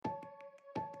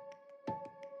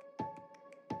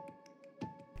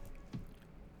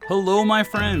Hello, my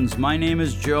friends. My name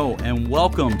is Joe, and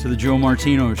welcome to the Joe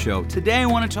Martino Show. Today, I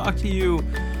want to talk to you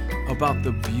about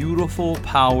the beautiful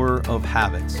power of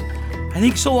habits. I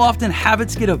think so often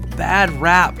habits get a bad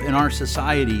rap in our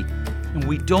society, and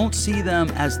we don't see them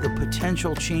as the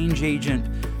potential change agent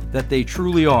that they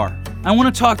truly are. I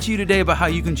want to talk to you today about how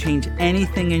you can change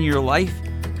anything in your life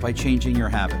by changing your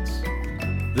habits.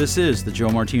 This is the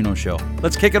Joe Martino Show.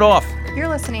 Let's kick it off. You're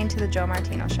listening to The Joe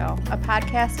Martino Show, a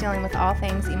podcast dealing with all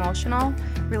things emotional,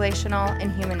 relational,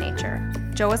 and human nature.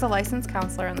 Joe is a licensed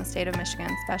counselor in the state of Michigan,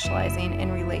 specializing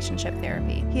in relationship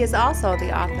therapy. He is also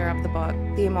the author of the book,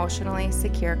 The Emotionally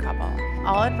Secure Couple.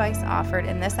 All advice offered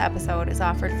in this episode is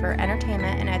offered for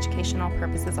entertainment and educational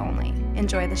purposes only.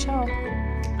 Enjoy the show.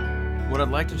 What I'd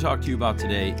like to talk to you about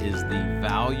today is the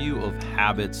value of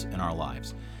habits in our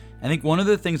lives. I think one of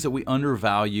the things that we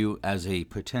undervalue as a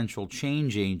potential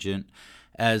change agent,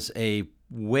 as a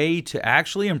way to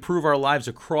actually improve our lives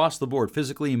across the board,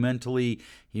 physically, mentally,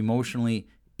 emotionally,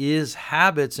 is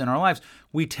habits in our lives.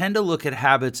 We tend to look at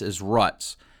habits as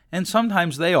ruts, and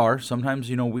sometimes they are. Sometimes,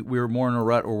 we're more in a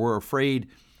rut or we're afraid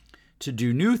to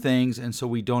do new things, and so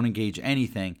we don't engage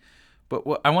anything. But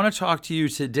what I want to talk to you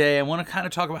today, I want to kind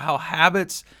of talk about how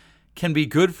habits can be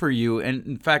good for you. And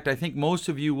in fact, I think most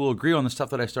of you will agree on the stuff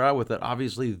that I start out with, that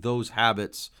obviously those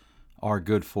habits are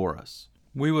good for us.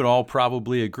 We would all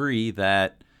probably agree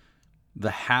that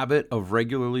the habit of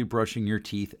regularly brushing your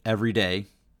teeth every day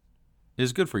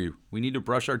is good for you. We need to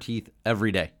brush our teeth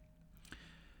every day.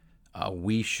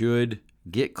 We should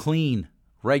get clean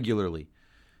regularly.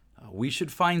 We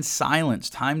should find silence,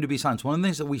 time to be silent. One of the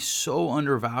things that we so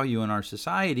undervalue in our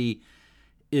society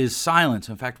is silence.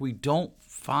 In fact, we don't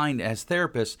find, as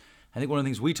therapists, I think one of the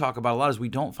things we talk about a lot is we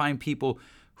don't find people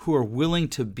who are willing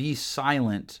to be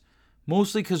silent,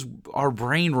 mostly because our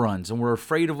brain runs and we're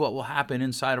afraid of what will happen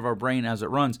inside of our brain as it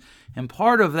runs. And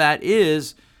part of that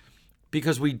is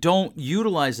because we don't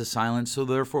utilize the silence, so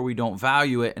therefore we don't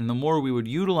value it. And the more we would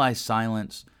utilize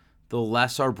silence, the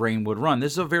less our brain would run.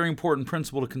 This is a very important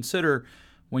principle to consider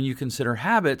when you consider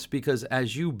habits, because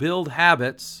as you build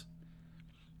habits,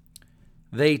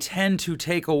 they tend to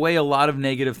take away a lot of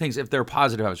negative things if they're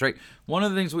positive habits, right? One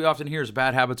of the things we often hear is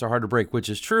bad habits are hard to break, which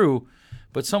is true.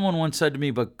 But someone once said to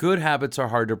me, but good habits are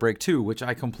hard to break too, which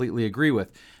I completely agree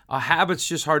with. A habit's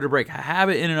just hard to break. A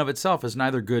habit in and of itself is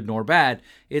neither good nor bad.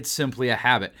 It's simply a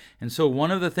habit. And so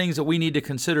one of the things that we need to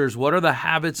consider is, what are the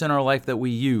habits in our life that we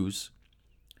use,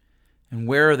 and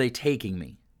where are they taking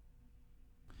me?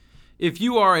 If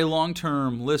you are a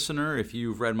long-term listener, if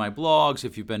you've read my blogs,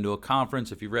 if you've been to a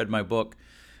conference, if you've read my book,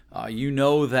 you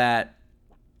know that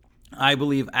I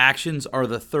believe actions are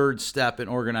the third step in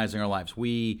organizing our lives.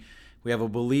 We have a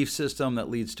belief system that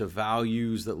leads to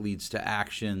values, that leads to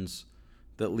actions,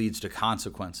 that leads to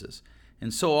consequences.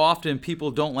 And so often people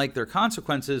don't like their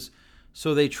consequences,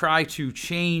 so they try to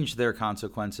change their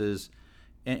consequences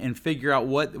and figure out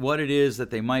what it is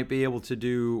that they might be able to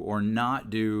do or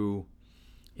not do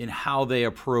in how they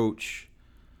approach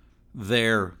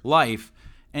their life,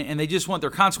 and they just want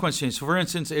their consequences changed. So for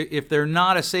instance, if they're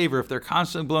not a saver, if they're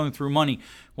constantly blowing through money,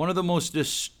 one of the most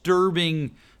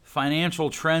disturbing financial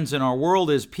trends in our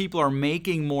world is people are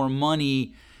making more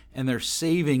money and they're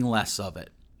saving less of it.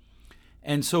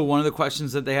 And so one of the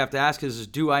questions that they have to ask is,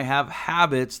 do I have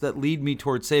habits that lead me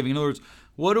towards saving? In other words,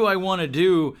 what do I want to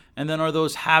do? And then are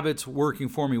those habits working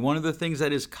for me? One of the things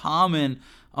that is common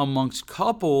amongst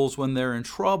couples when they're in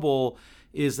trouble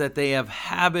is that they have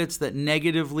habits that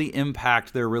negatively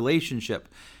impact their relationship.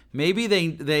 Maybe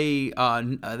they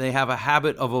have a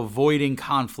habit of avoiding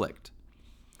conflict.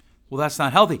 Well, that's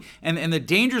not healthy. And the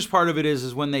dangerous part of it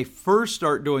is when they first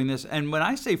start doing this, and when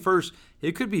I say first,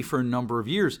 it could be for a number of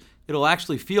years. It'll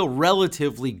actually feel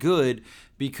relatively good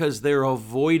because they're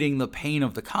avoiding the pain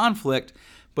of the conflict,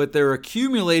 but they're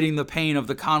accumulating the pain of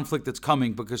the conflict that's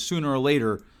coming, because sooner or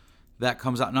later that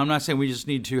comes out. And I'm not saying we just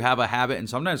need to have a habit, and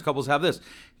sometimes couples have this.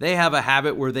 They have a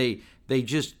habit where they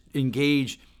just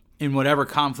engage in whatever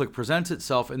conflict presents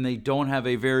itself, and they don't have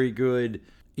a very good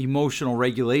emotional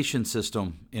regulation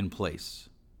system in place.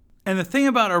 And the thing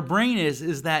about our brain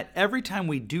is that every time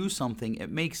we do something,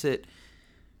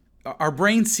 our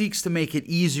brain seeks to make it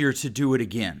easier to do it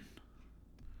again,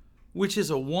 which is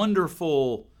a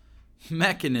wonderful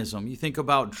mechanism. You think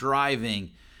about driving,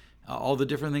 all the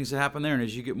different things that happen there. And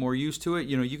as you get more used to it,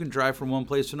 you can drive from one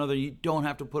place to another. You don't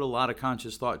have to put a lot of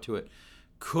conscious thought to it.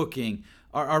 Cooking,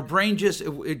 our brain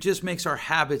just makes our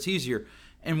habits easier.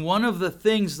 And one of the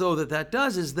things, though, that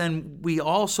does is then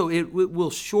it will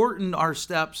shorten our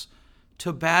steps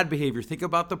to bad behavior. Think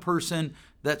about the person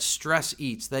that stress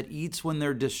eats, that eats when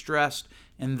they're distressed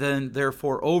and then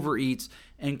therefore overeats.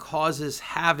 and causes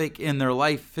havoc in their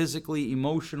life physically,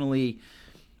 emotionally,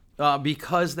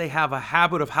 because they have a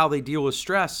habit of how they deal with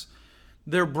stress,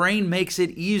 their brain makes it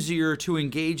easier to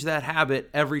engage that habit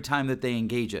every time that they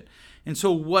engage it. And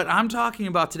so what I'm talking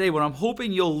about today, what I'm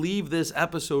hoping you'll leave this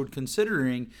episode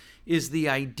considering, is the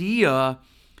idea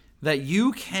that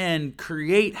you can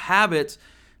create habits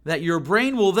that your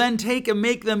brain will then take and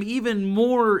make them even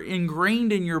more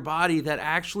ingrained in your body that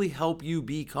actually help you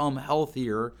become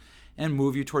healthier and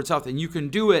move you towards health. And you can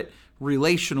do it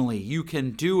relationally. You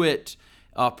can do it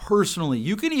personally.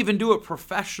 You can even do it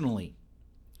professionally.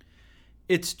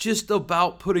 It's just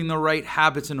about putting the right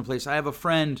habits into place. I have a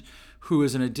friend who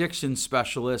is an addiction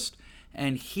specialist,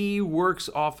 and he works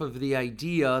off of the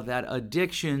idea that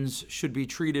addictions should be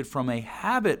treated from a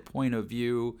habit point of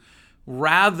view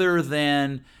rather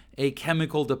than a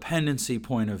chemical dependency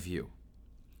point of view.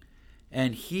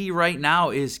 And he right now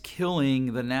is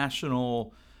killing the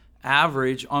national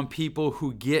average on people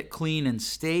who get clean and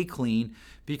stay clean,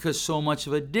 because so much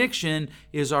of addiction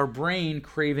is our brain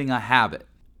craving a habit.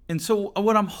 And so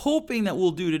what I'm hoping that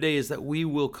we'll do today is that we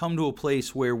will come to a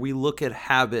place where we look at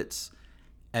habits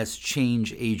as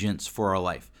change agents for our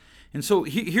life. And so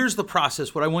here's the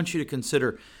process, what I want you to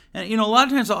consider. And a lot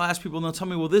of times I'll ask people and they'll tell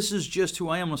me, well, this is just who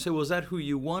I am. I'll say, well, is that who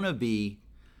you want to be?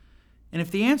 And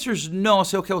if the answer is no, I'll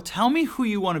say, okay, well, tell me who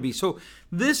you want to be. So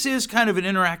this is kind of an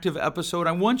interactive episode.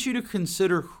 I want you to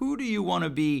consider, who do you want to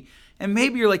be? And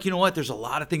maybe you're like, you know what, there's a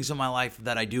lot of things in my life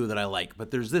that I do that I like, but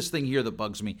there's this thing here that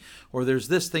bugs me, or there's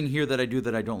this thing here that I do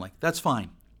that I don't like. That's fine.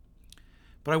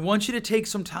 But I want you to take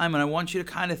some time and I want you to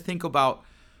kind of think about,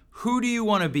 who do you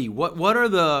want to be? What are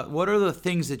the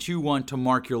things that you want to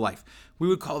mark your life? We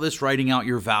would call this writing out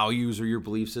your values or your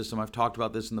belief system. I've talked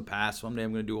about this in the past. Someday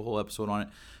I'm going to do a whole episode on it.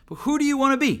 But who do you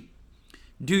want to be?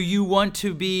 Do you want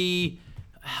to be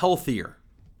healthier?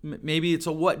 Maybe it's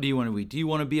what do you want to be? Do you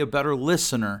want to be a better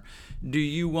listener? Do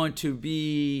you want to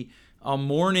be a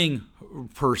morning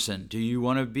person? Do you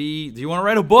want to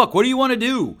write a book? What do you want to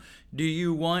do? Do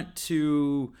you want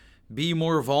to be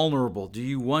more vulnerable? Do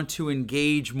you want to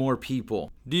engage more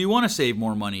people? Do you want to save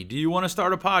more money? Do you want to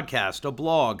start a podcast, a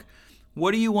blog?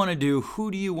 What do you want to do?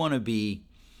 Who do you want to be?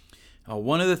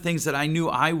 One of the things that I knew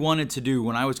I wanted to do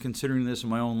when I was considering this in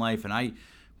my own life, and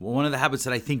one of the habits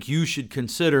that I think you should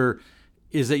consider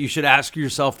is that you should ask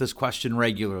yourself this question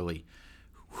regularly.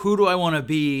 Who do I want to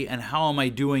be, and how am I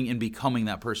doing in becoming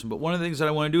that person? But one of the things that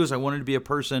I want to do is I wanted to be a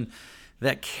person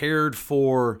that cared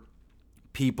for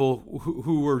people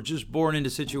who were just born into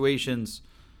situations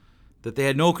that they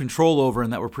had no control over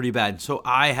and that were pretty bad. So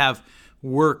I have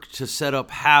worked to set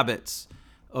up habits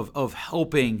of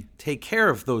helping take care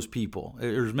of those people,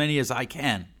 or as many as I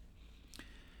can.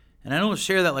 And I don't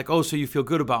share that like, oh, so you feel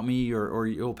good about me or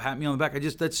you'll pat me on the back.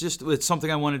 It's something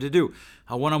I wanted to do.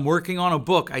 When I'm working on a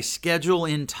book, I schedule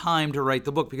in time to write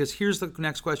the book, because here's the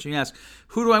next question you ask.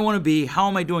 Who do I want to be? How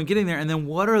am I doing getting there? And then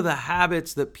what are the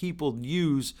habits that people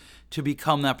use to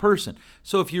become that person?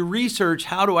 So if you research,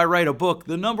 how do I write a book?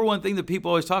 The number one thing that people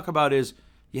always talk about is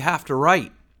you have to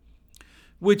write,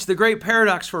 which the great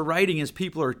paradox for writing is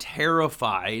people are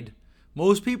terrified.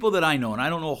 Most people that I know, and I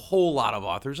don't know a whole lot of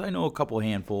authors, I know a couple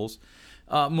handfuls,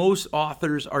 most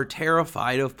authors are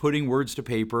terrified of putting words to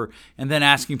paper and then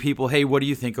asking people, hey, what do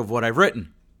you think of what I've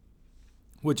written?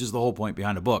 Which is the whole point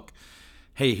behind a book.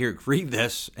 Hey, here, read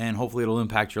this, and hopefully it'll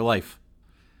impact your life.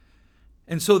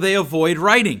 And so they avoid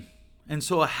writing. And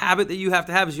so a habit that you have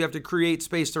to have is you have to create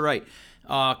space to write.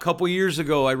 A couple years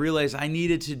ago, I realized I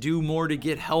needed to do more to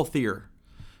get healthier.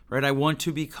 Right? I want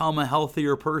to become a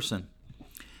healthier person.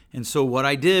 And so what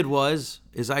I did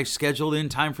is I scheduled in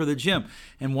time for the gym.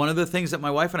 And one of the things that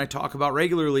my wife and I talk about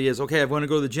regularly is, okay, I want to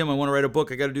go to the gym. I want to write a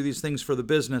book. I got to do these things for the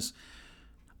business.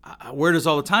 Where does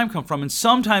all the time come from? And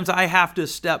sometimes I have to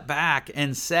step back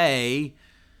and say,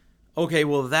 okay,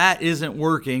 well, that isn't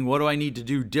working. What do I need to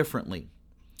do differently?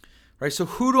 Right? So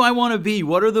who do I want to be?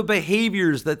 What are the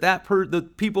behaviors that the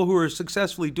people who are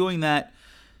successfully doing that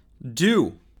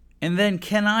do? And then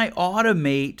can I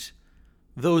automate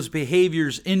those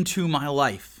behaviors into my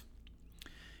life?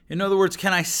 In other words,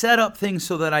 can I set up things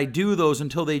so that I do those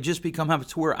until they just become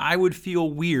habits where I would feel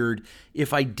weird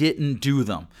if I didn't do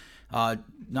them?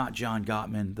 Not John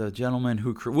Gottman, the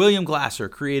gentleman William Glasser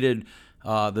created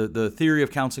the theory of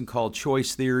counseling called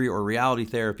choice theory or reality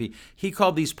therapy. He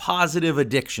called these positive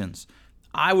addictions.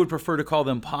 I would prefer to call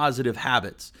them positive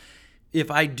habits. If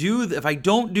I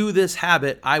don't do this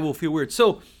habit, I will feel weird.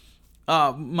 So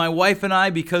my wife and I,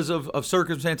 because of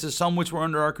circumstances, some which were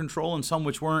under our control and some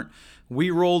which weren't, we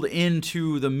rolled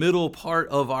into the middle part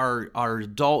of our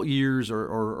adult years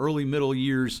or early middle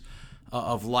years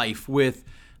of life with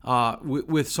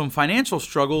with some financial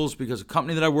struggles because a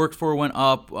company that I worked for went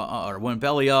up or went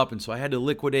belly up, and so I had to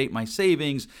liquidate my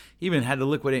savings, even had to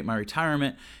liquidate my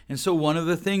retirement. And so one of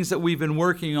the things that we've been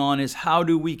working on is how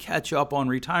do we catch up on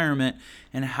retirement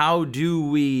and how do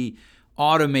we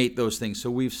automate those things.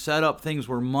 So we've set up things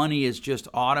where money is just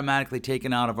automatically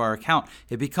taken out of our account.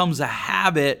 It becomes a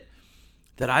habit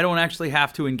that I don't actually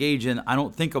have to engage in. I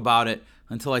don't think about it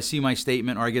until I see my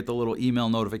statement or I get the little email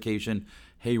notification,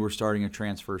 hey, we're starting a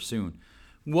transfer soon.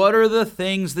 What are the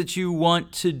things that you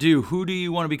want to do? Who do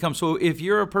you want to become? So if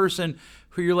you're a person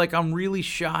who you're like, I'm really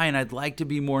shy and I'd like to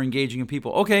be more engaging in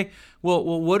people. Okay, well,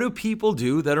 what do people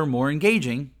do that are more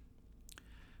engaging?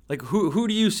 Like who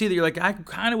do you see that you're like, I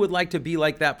kind of would like to be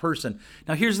like that person?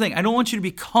 Now here's the thing, I don't want you to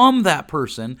become that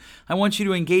person. I want you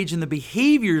to engage in the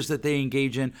behaviors that they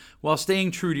engage in while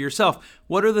staying true to yourself.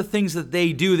 What are the things that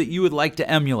they do that you would like to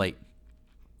emulate?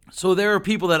 So there are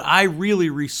people that I really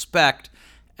respect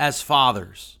as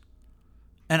fathers,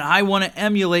 and I want to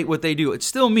emulate what they do. It's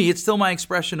still me. It's still my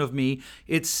expression of me.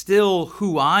 It's still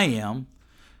who I am,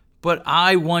 but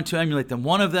I want to emulate them.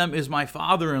 One of them is my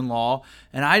father-in-law,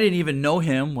 and I didn't even know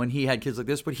him when he had kids like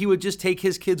this, but he would just take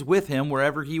his kids with him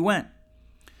wherever he went.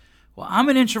 Well, I'm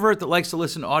an introvert that likes to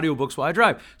listen to audiobooks while I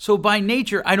drive. So by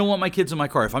nature, I don't want my kids in my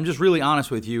car. If I'm just really honest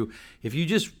with you, if you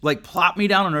just like plop me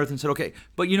down on earth and said, okay,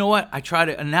 but you know what? I tried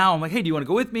it, and now I'm like, hey, do you want to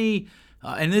go with me?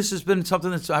 And this has been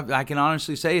something that I can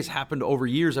honestly say has happened over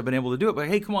years. I've been able to do it. But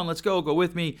hey, come on, let's go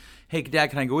with me. Hey, Dad,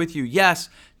 can I go with you? Yes,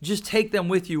 just take them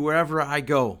with you wherever I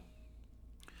go.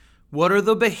 What are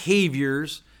the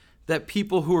behaviors that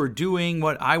people who are doing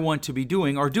what I want to be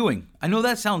doing are doing? I know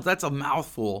that's a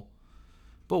mouthful.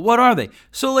 But what are they?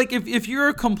 So like if you're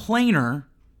a complainer,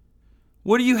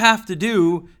 what do you have to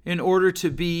do in order to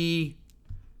be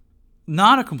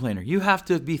not a complainer? You have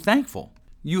to be thankful.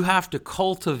 You have to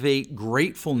cultivate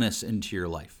gratefulness into your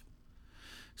life.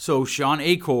 So Sean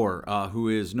Achor, who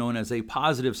is known as a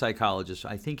positive psychologist,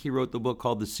 I think he wrote the book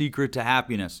called The Secret to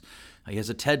Happiness. He has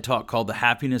a TED Talk called The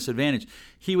Happiness Advantage.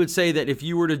 He would say that if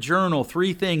you were to journal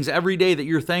 3 things every day that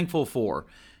you're thankful for,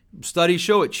 studies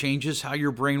show it changes how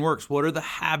your brain works. What are the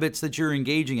habits that you're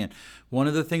engaging in? One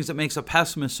of the things that makes a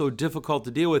pessimist so difficult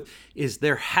to deal with is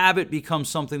their habit becomes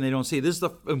something they don't see. This is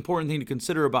the important thing to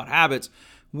consider about habits.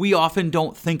 We often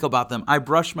don't think about them. I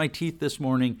brushed my teeth this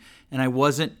morning and I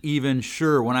wasn't even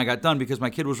sure when I got done because my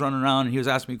kid was running around and he was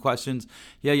asking me questions.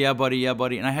 Yeah, buddy.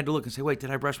 And I had to look and say, wait, did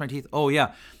I brush my teeth? Oh,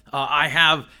 yeah. I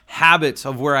have habits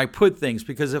of where I put things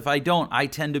because if I don't, I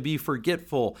tend to be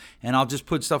forgetful and I'll just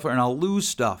put stuff and I'll lose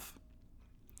stuff.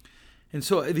 And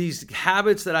so these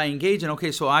habits that I engage in,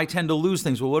 okay, so I tend to lose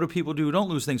things. Well, what do people do who don't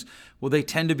lose things? Well, they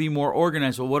tend to be more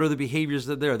organized. Well, what are the behaviors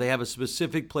that are there? They have a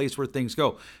specific place where things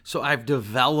go. So I've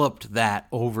developed that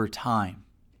over time.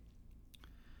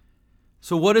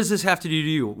 So what does this have to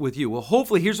do with you? Well,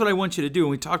 hopefully, here's what I want you to do.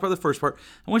 And we talked about the first part.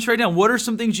 I want you to write down, what are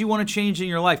some things you want to change in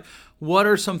your life? What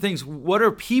are some things? What are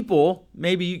people?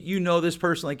 Maybe you know this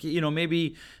person, like,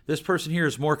 maybe this person here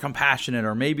is more compassionate,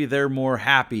 or maybe they're more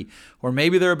happy, or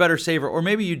maybe they're a better saver, or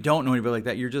maybe you don't know anybody like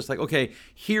that. You're just like, okay,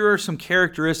 here are some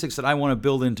characteristics that I want to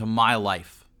build into my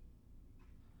life.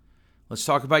 Let's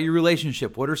talk about your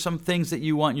relationship. What are some things that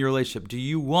you want in your relationship? Do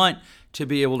you want to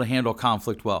be able to handle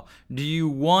conflict well? Do you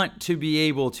want to be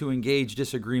able to engage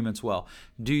disagreements well?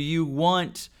 Do you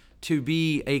want to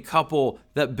be a couple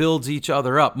that builds each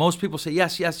other up? Most people say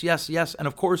yes, and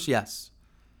of course yes.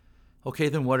 Okay,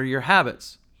 then what are your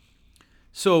habits?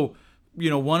 So,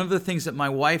 one of the things that my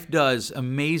wife does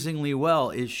amazingly well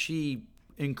is she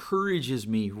encourages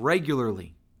me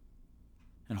regularly.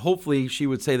 And hopefully she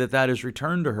would say that is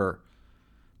returned to her.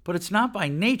 But it's not by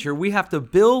nature. We have to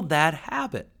build that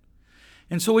habit.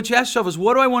 And so what you ask yourself is,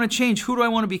 what do I want to change? Who do I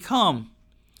want to become?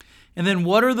 And then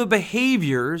what are the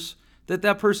behaviors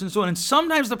that person's doing? And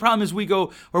sometimes the problem is we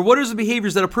go, or what are the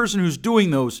behaviors that a person who's doing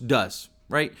those does,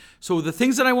 right? So the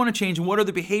things that I want to change, and what are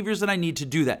the behaviors that I need to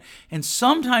do that? And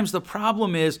sometimes the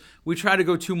problem is we try to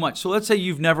go too much. So let's say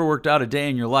you've never worked out a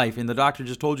day in your life and the doctor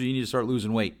just told you need to start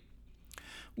losing weight.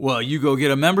 Well, you go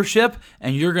get a membership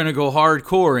and you're going to go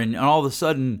hardcore, and all of a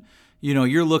sudden,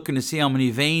 you're looking to see how many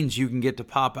veins you can get to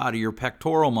pop out of your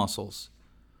pectoral muscles.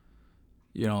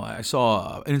 I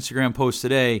saw an Instagram post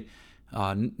today,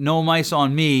 no mice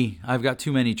on me, I've got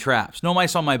too many traps. No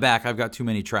mice on my back, I've got too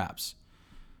many traps.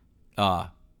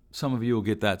 Some of you will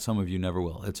get that, some of you never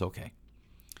will. It's okay.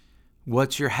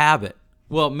 What's your habit?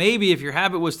 Well, maybe if your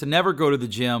habit was to never go to the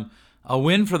gym, a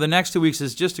win for the next 2 weeks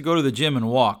is just to go to the gym and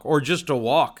walk, or just to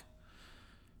walk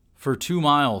for 2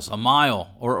 miles, a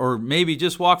mile, or maybe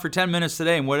just walk for 10 minutes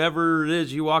today, and whatever it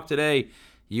is you walk today,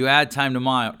 you add time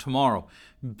tomorrow.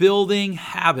 Building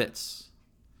habits.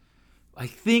 I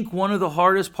think one of the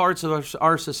hardest parts of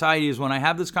our society is when I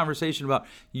have this conversation about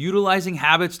utilizing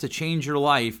habits to change your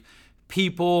life,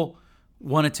 people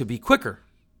want it to be quicker.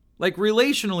 Like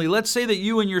relationally, let's say that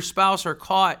you and your spouse are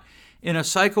caught in a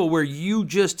cycle where you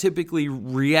just typically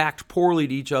react poorly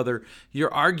to each other.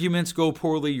 Your arguments go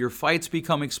poorly, your fights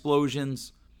become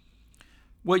explosions.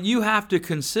 What you have to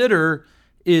consider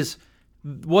is,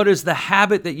 what is the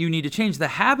habit that you need to change? The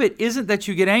habit isn't that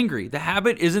you get angry. The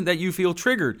habit isn't that you feel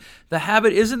triggered. The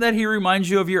habit isn't that he reminds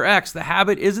you of your ex. The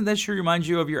habit isn't that she reminds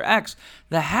you of your ex.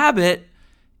 The habit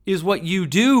is what you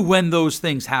do when those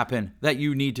things happen that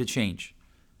you need to change.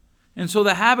 And so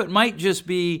the habit might just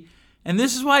be, and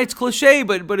this is why it's cliche,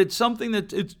 but it's something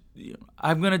that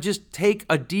I'm going to just take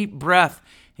a deep breath,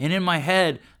 and in my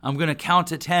head, I'm going to count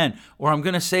to 10, or I'm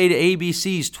going to say to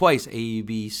ABCs twice, A,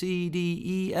 B, C, D,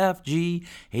 E, F, G,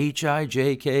 H, I,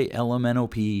 J, K, L, M, N, O,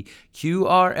 P, Q,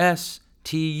 R, S,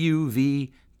 T, U,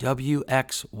 V, W,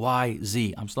 X, Y,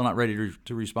 Z. I'm still not ready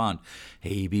to respond.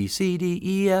 A, B, C, D,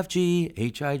 E, F, G,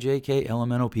 H, I, J, K, L,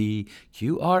 M, N, O, P,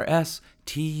 Q, R, S,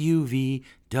 T, U, V,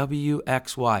 W,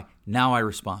 X, Y. Now I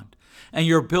respond. And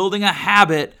you're building a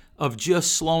habit of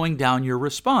just slowing down your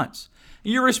response.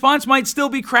 Your response might still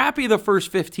be crappy the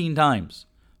first 15 times,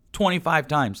 25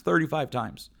 times, 35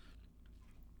 times.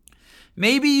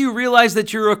 Maybe you realize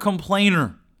that you're a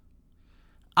complainer.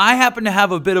 I happen to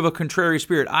have a bit of a contrary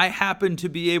spirit. I happen to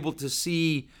be able to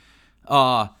see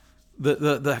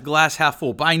the glass half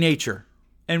full by nature.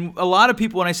 And a lot of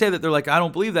people, when I say that, they're like, I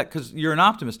don't believe that because you're an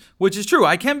optimist, which is true.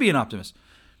 I can be an optimist.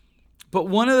 But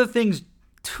one of the things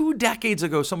 2 decades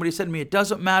ago, somebody said to me, it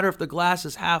doesn't matter if the glass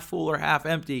is half full or half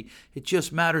empty. It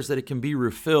just matters that it can be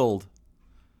refilled.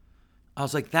 I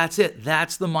was like, that's it.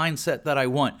 That's the mindset that I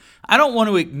want. I don't want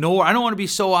to be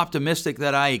so optimistic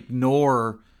that I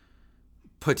ignore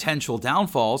potential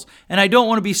downfalls. And I don't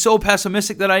want to be so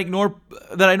pessimistic that I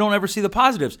don't ever see the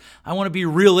positives. I want to be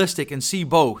realistic and see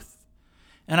both.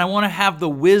 And I want to have the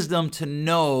wisdom to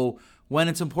know when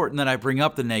it's important that I bring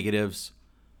up the negatives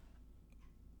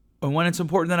and when it's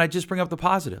important that I just bring up the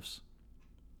positives.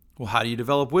 Well, how do you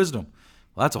develop wisdom?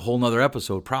 Well, that's a whole nother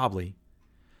episode, probably.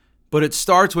 But it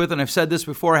starts with, and I've said this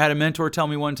before, I had a mentor tell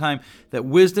me one time that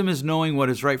wisdom is knowing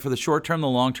what is right for the short term, the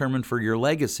long term, and for your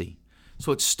legacy.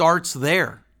 So it starts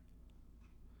there.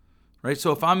 Right?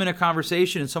 So if I'm in a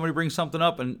conversation and somebody brings something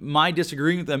up and my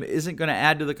disagreeing with them isn't going to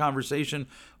add to the conversation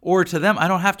or to them, I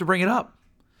don't have to bring it up.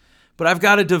 But I've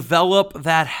got to develop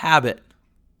that habit.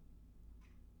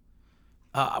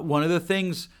 One of the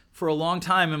things for a long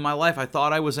time in my life, I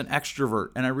thought I was an extrovert,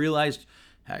 and I realized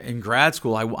in grad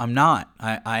school I'm not.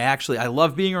 I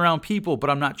love being around people, but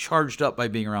I'm not charged up by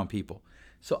being around people.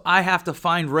 So I have to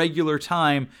find regular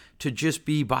time to just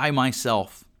be by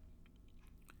myself.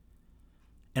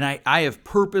 And I have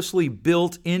purposely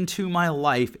built into my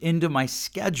life, into my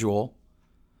schedule,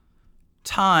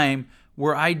 time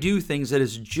where I do things that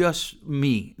is just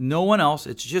me. No one else.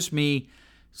 It's just me.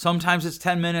 Sometimes it's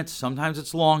 10 minutes. Sometimes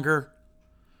it's longer.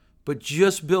 But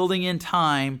just building in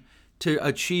time to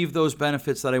achieve those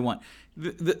benefits that I want.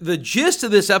 The gist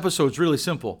of this episode is really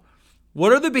simple.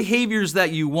 What are the behaviors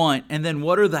that you want? And then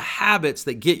what are the habits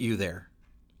that get you there?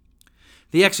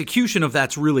 The execution of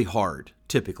that's really hard,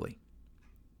 typically.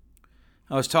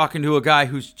 I was talking to a guy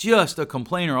who's just a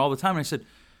complainer all the time. And I said,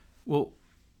 well,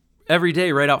 every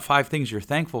day write out 5 things you're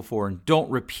thankful for and don't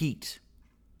repeat.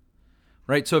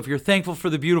 Right? So if you're thankful for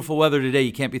the beautiful weather today,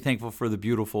 you can't be thankful for the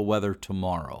beautiful weather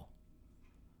tomorrow.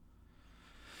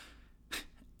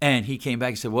 And he came back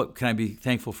and said, what, can I be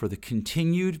thankful for the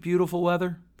continued beautiful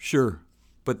weather? Sure.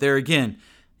 But there again,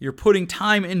 you're putting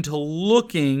time into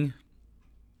looking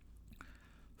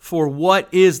for what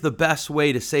is the best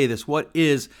way to say this. What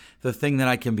is the thing that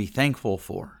I can be thankful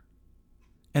for?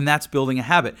 And that's building a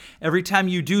habit. Every time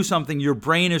you do something, your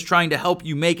brain is trying to help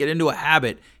you make it into a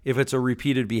habit if it's a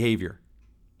repeated behavior.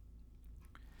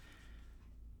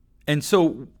 And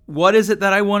so what is it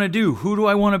that I want to do? Who do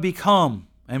I want to become?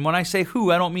 And when I say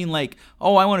who, I don't mean like,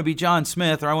 oh, I want to be John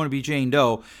Smith or I want to be Jane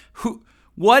Doe.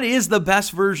 What is the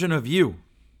best version of you?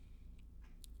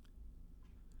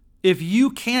 If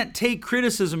you can't take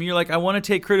criticism, you're like, I want to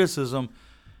take criticism.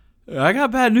 I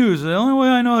got bad news. The only way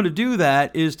I know how to do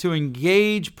that is to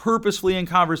engage purposefully in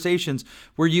conversations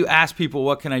where you ask people,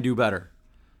 what can I do better?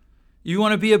 You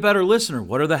want to be a better listener.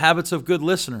 What are the habits of good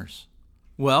listeners?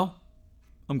 Well,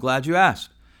 I'm glad you asked.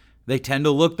 They tend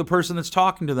to look the person that's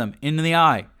talking to them in the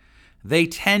eye. They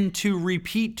tend to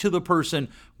repeat to the person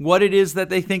what it is that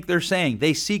they think they're saying.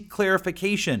 They seek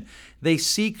clarification. They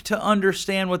seek to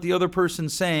understand what the other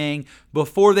person's saying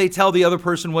before they tell the other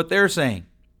person what they're saying.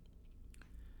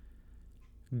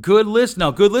 Good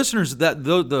listeners, that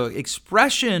the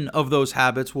expression of those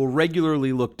habits will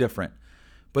regularly look different.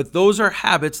 But those are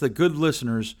habits that good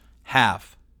listeners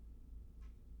have.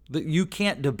 You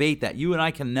can't debate that. You and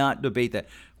I cannot debate that.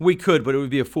 We could, but it would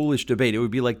be a foolish debate. It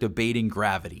would be like debating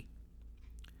gravity.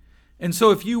 And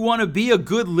so if you want to be a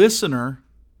good listener,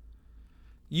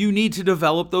 you need to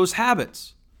develop those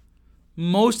habits.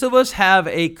 Most of us have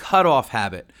a cutoff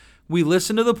habit. We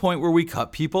listen to the point where we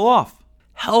cut people off.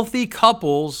 Healthy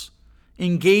couples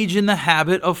engage in the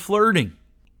habit of flirting.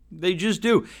 They just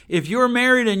do. If you're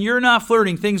married and you're not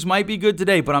flirting, things might be good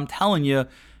today, but I'm telling you,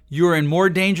 you're in more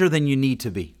danger than you need to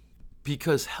be,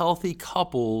 because healthy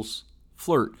couples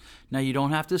flirt. Now, you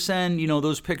don't have to send,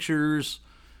 those pictures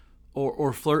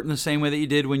or flirt in the same way that you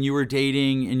did when you were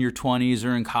dating in your 20s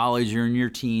or in college or in your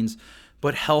teens.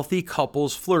 But healthy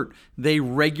couples flirt. They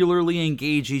regularly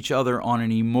engage each other on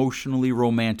an emotionally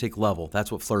romantic level. That's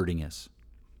what flirting is.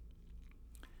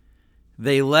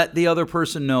 They let the other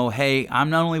person know, hey, I'm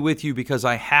not only with you because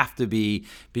I have to be,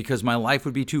 because my life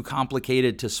would be too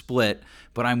complicated to split,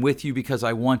 but I'm with you because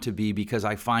I want to be, because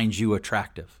I find you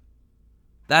attractive.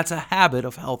 That's a habit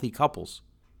of healthy couples.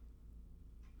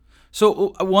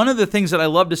 So one of the things that I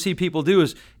love to see people do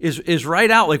is write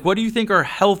out, like, what do you think are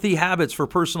healthy habits for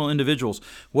personal individuals?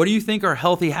 What do you think are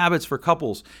healthy habits for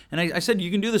couples? And I said, you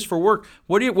can do this for work.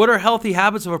 What are healthy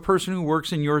habits of a person who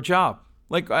works in your job?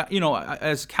 Like,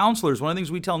 as counselors, one of the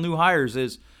things we tell new hires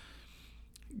is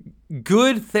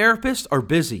good therapists are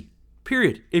busy,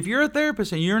 period. If you're a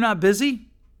therapist and you're not busy,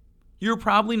 you're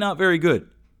probably not very good.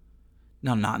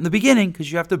 Now, not in the beginning, because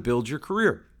you have to build your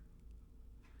career.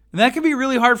 And that can be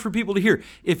really hard for people to hear.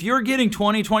 If you're getting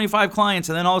 20, 25 clients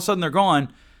and then all of a sudden they're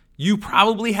gone, you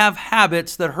probably have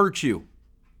habits that hurt you,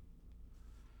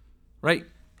 right?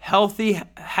 Healthy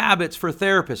habits for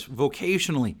therapists,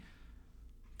 vocationally.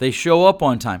 They show up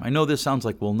on time. I know this sounds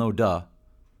like, well, no duh.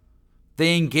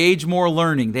 They engage more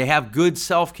learning. They have good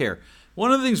self-care.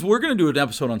 One of the things, we're going to do an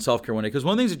episode on self-care one day, because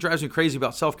one of the things that drives me crazy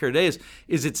about self-care today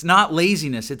is it's not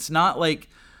laziness. It's not like,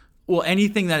 well,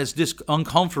 anything that is just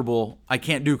uncomfortable, I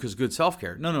can't do because good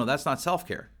self-care. No, that's not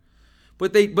self-care.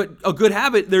 But a good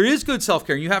habit, there is good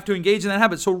self-care, and you have to engage in that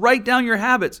habit. So write down your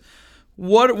habits.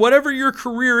 Whatever your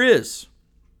career is,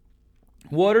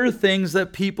 what are things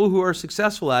that people who are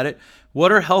successful at it, what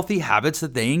are healthy habits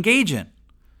that they engage in?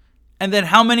 And then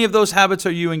how many of those habits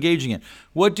are you engaging in?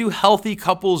 What do healthy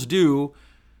couples do?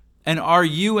 And are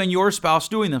you and your spouse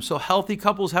doing them? So healthy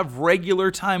couples have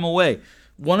regular time away.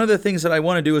 One of the things that I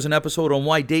want to do is an episode on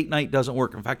why date night doesn't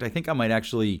work. In fact, I think it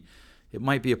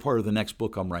might be a part of the next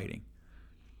book I'm writing.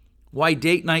 Why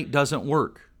date night doesn't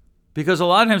work. Because a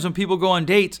lot of times when people go on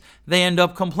dates, they end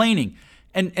up complaining.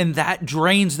 And that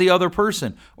drains the other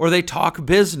person. Or they talk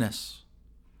business.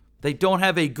 They don't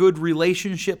have a good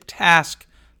relationship task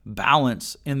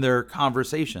balance in their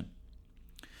conversation.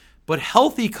 But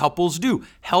healthy couples do.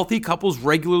 Healthy couples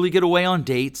regularly get away on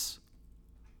dates.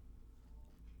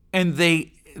 And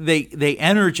they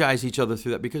energize each other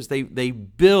through that, because they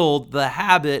build the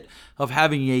habit of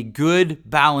having a good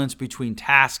balance between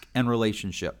task and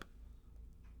relationship.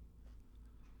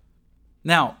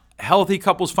 Now, healthy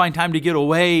couples find time to get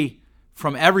away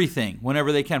from everything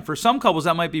whenever they can. For some couples,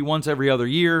 that might be once every other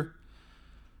year.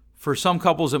 For some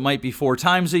couples, it might be 4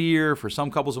 times a year. For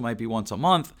some couples, it might be once a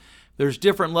month. There's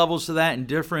different levels to that and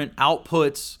different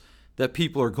outputs that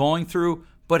people are going through.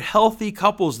 But healthy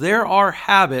couples, there are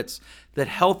habits that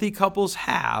healthy couples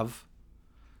have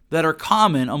that are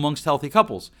common amongst healthy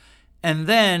couples. And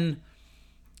then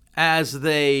as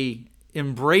they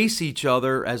embrace each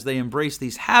other, as they embrace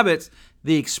these habits,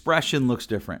 the expression looks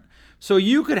different. So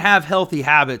you could have healthy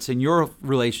habits in your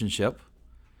relationship,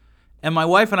 and my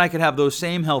wife and I could have those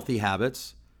same healthy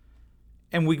habits,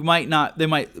 and we might not, they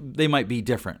might be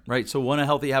different, right? So one of the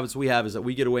healthy habits we have is that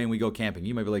we get away and we go camping.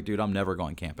 You might be like, dude, I'm never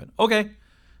going camping. Okay,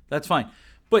 that's fine.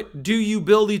 But do you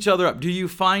build each other up? Do you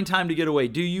find time to get away?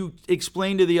 Do you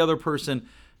explain to the other person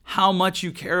how much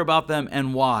you care about them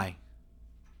and why?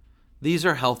 These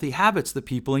are healthy habits that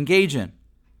people engage in.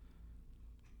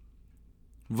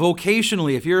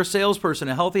 Vocationally, if you're a salesperson,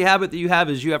 a healthy habit that you have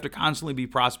is you have to constantly be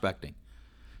prospecting.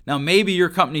 Now, maybe your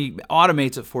company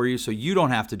automates it for you so you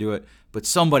don't have to do it, but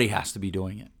somebody has to be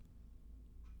doing it.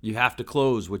 You have to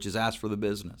close, which is ask for the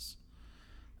business.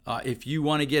 If you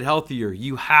want to get healthier,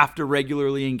 you have to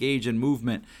regularly engage in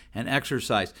movement and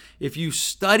exercise. If you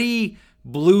study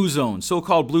blue zones,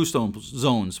 so-called blue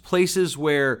zones, places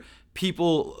where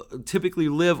people typically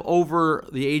live over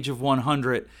the age of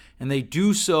 100, and they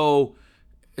do so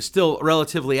still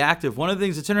relatively active. One of the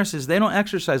things that's interesting is they don't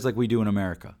exercise like we do in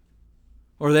America.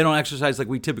 Or they don't exercise like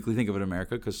we typically think of in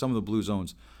America, because some of the blue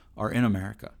zones are in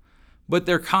America. But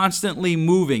they're constantly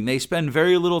moving. They spend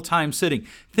very little time sitting.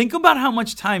 Think about how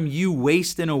much time you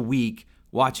waste in a week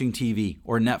watching TV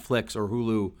or Netflix or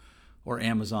Hulu or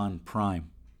Amazon Prime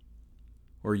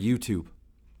or YouTube.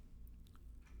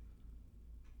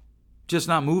 Just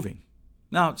not moving.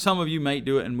 Now, some of you might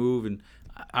do it and move, and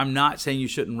I'm not saying you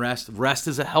shouldn't rest. Rest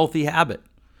is a healthy habit.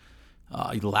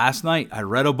 Last night, I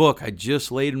read a book. I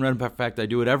just laid and read. In fact, I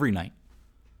do it every night.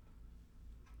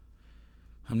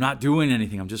 I'm not doing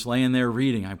anything. I'm just laying there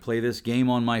reading. I play this game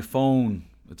on my phone.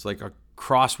 It's like a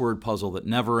crossword puzzle that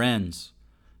never ends.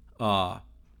 I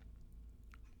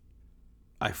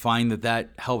find that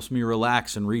helps me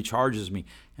relax and recharges me.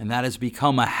 And that has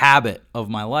become a habit of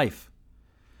my life.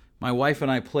 My wife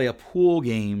and I play a pool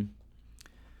game,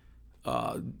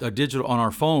 a digital on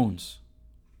our phones,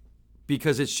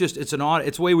 because it's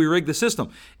the way we rig the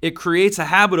system. It creates a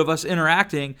habit of us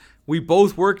interacting. We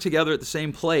both work together at the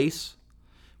same place.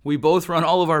 We both run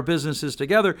all of our businesses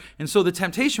together. And so the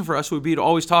temptation for us would be to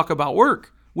always talk about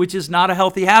work, which is not a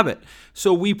healthy habit.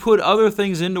 So we put other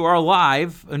things into our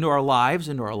lives,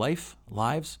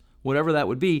 whatever that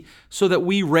would be, so that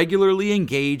we regularly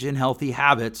engage in healthy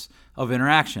habits of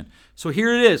interaction. So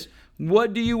here it is.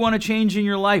 What do you want to change in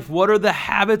your life? What are the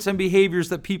habits and behaviors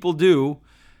that people do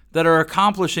that are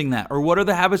accomplishing that? Or what are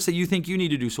the habits that you think you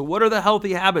need to do? So what are the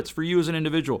healthy habits for you as an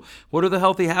individual? What are the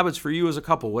healthy habits for you as a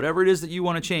couple? Whatever it is that you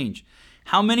want to change.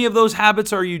 How many of those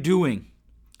habits are you doing?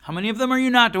 How many of them are you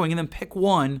not doing? And then pick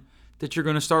one that you're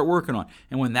going to start working on.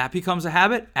 And when that becomes a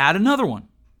habit, add another one.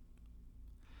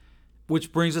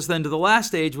 Which brings us then to the last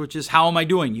stage, which is how am I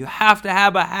doing? You have to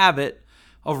have a habit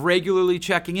of regularly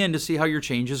checking in to see how your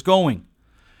change is going.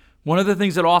 One of the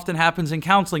things that often happens in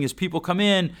counseling is people come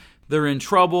in, they're in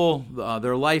trouble,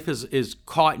 their life is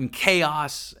caught in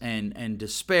chaos and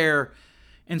despair.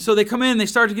 And so they come in, they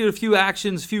start to get a few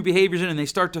actions, a few behaviors in, and they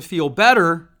start to feel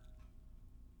better.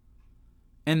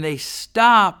 And they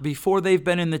stop before they've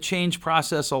been in the change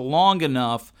process long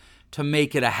enough to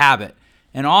make it a habit.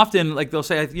 And often, like they'll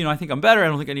say, I think I'm better. I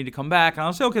don't think I need to come back. And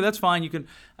I'll say, okay, that's fine.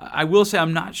 I will say,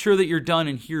 I'm not sure that you're done,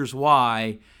 and here's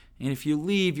why. And if you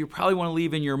leave, you probably want to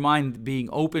leave in your mind being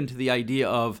open to the idea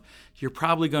of you're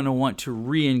probably going to want to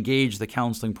re-engage the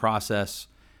counseling process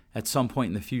at some point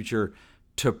in the future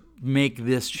to make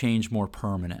this change more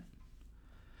permanent.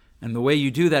 And the way you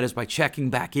do that is by checking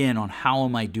back in on how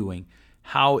am I doing?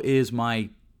 How is my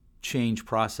change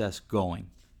process going?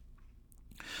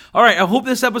 All right, I hope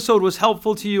this episode was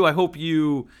helpful to you. I hope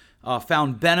you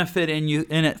found benefit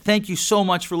in it. Thank you so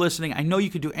much for listening. I know you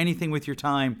could do anything with your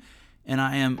time, and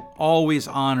I am always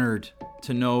honored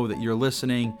to know that you're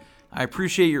listening. I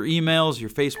appreciate your emails, your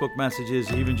Facebook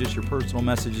messages, even just your personal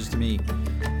messages to me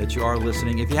that you are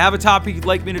listening. If you have a topic you'd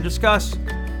like me to discuss,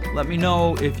 let me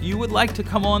know. If you would like to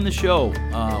come on the show,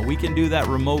 we can do that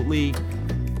remotely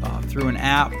through an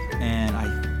app. And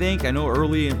I know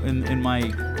early in my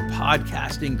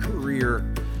podcasting career,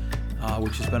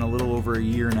 which has been a little over a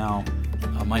year now,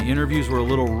 my interviews were a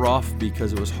little rough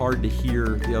because it was hard to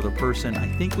hear the other person. I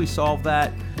think we solved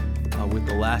that with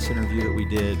the last interview that we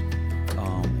did,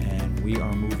 and we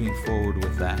are moving forward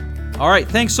with that. All right,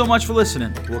 thanks so much for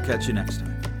listening. We'll catch you next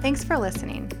time. Thanks for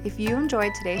listening. If you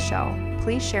enjoyed today's show,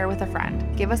 please share with a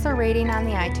friend. Give us a rating on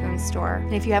the iTunes store.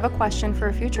 And if you have a question for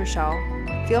a future show,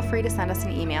 feel free to send us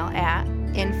an email at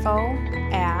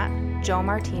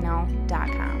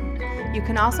info@joemartino.com. You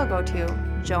can also go to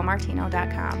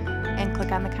joemartino.com and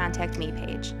click on the Contact Me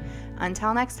page.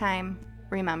 Until next time,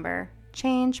 remember,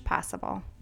 change possible.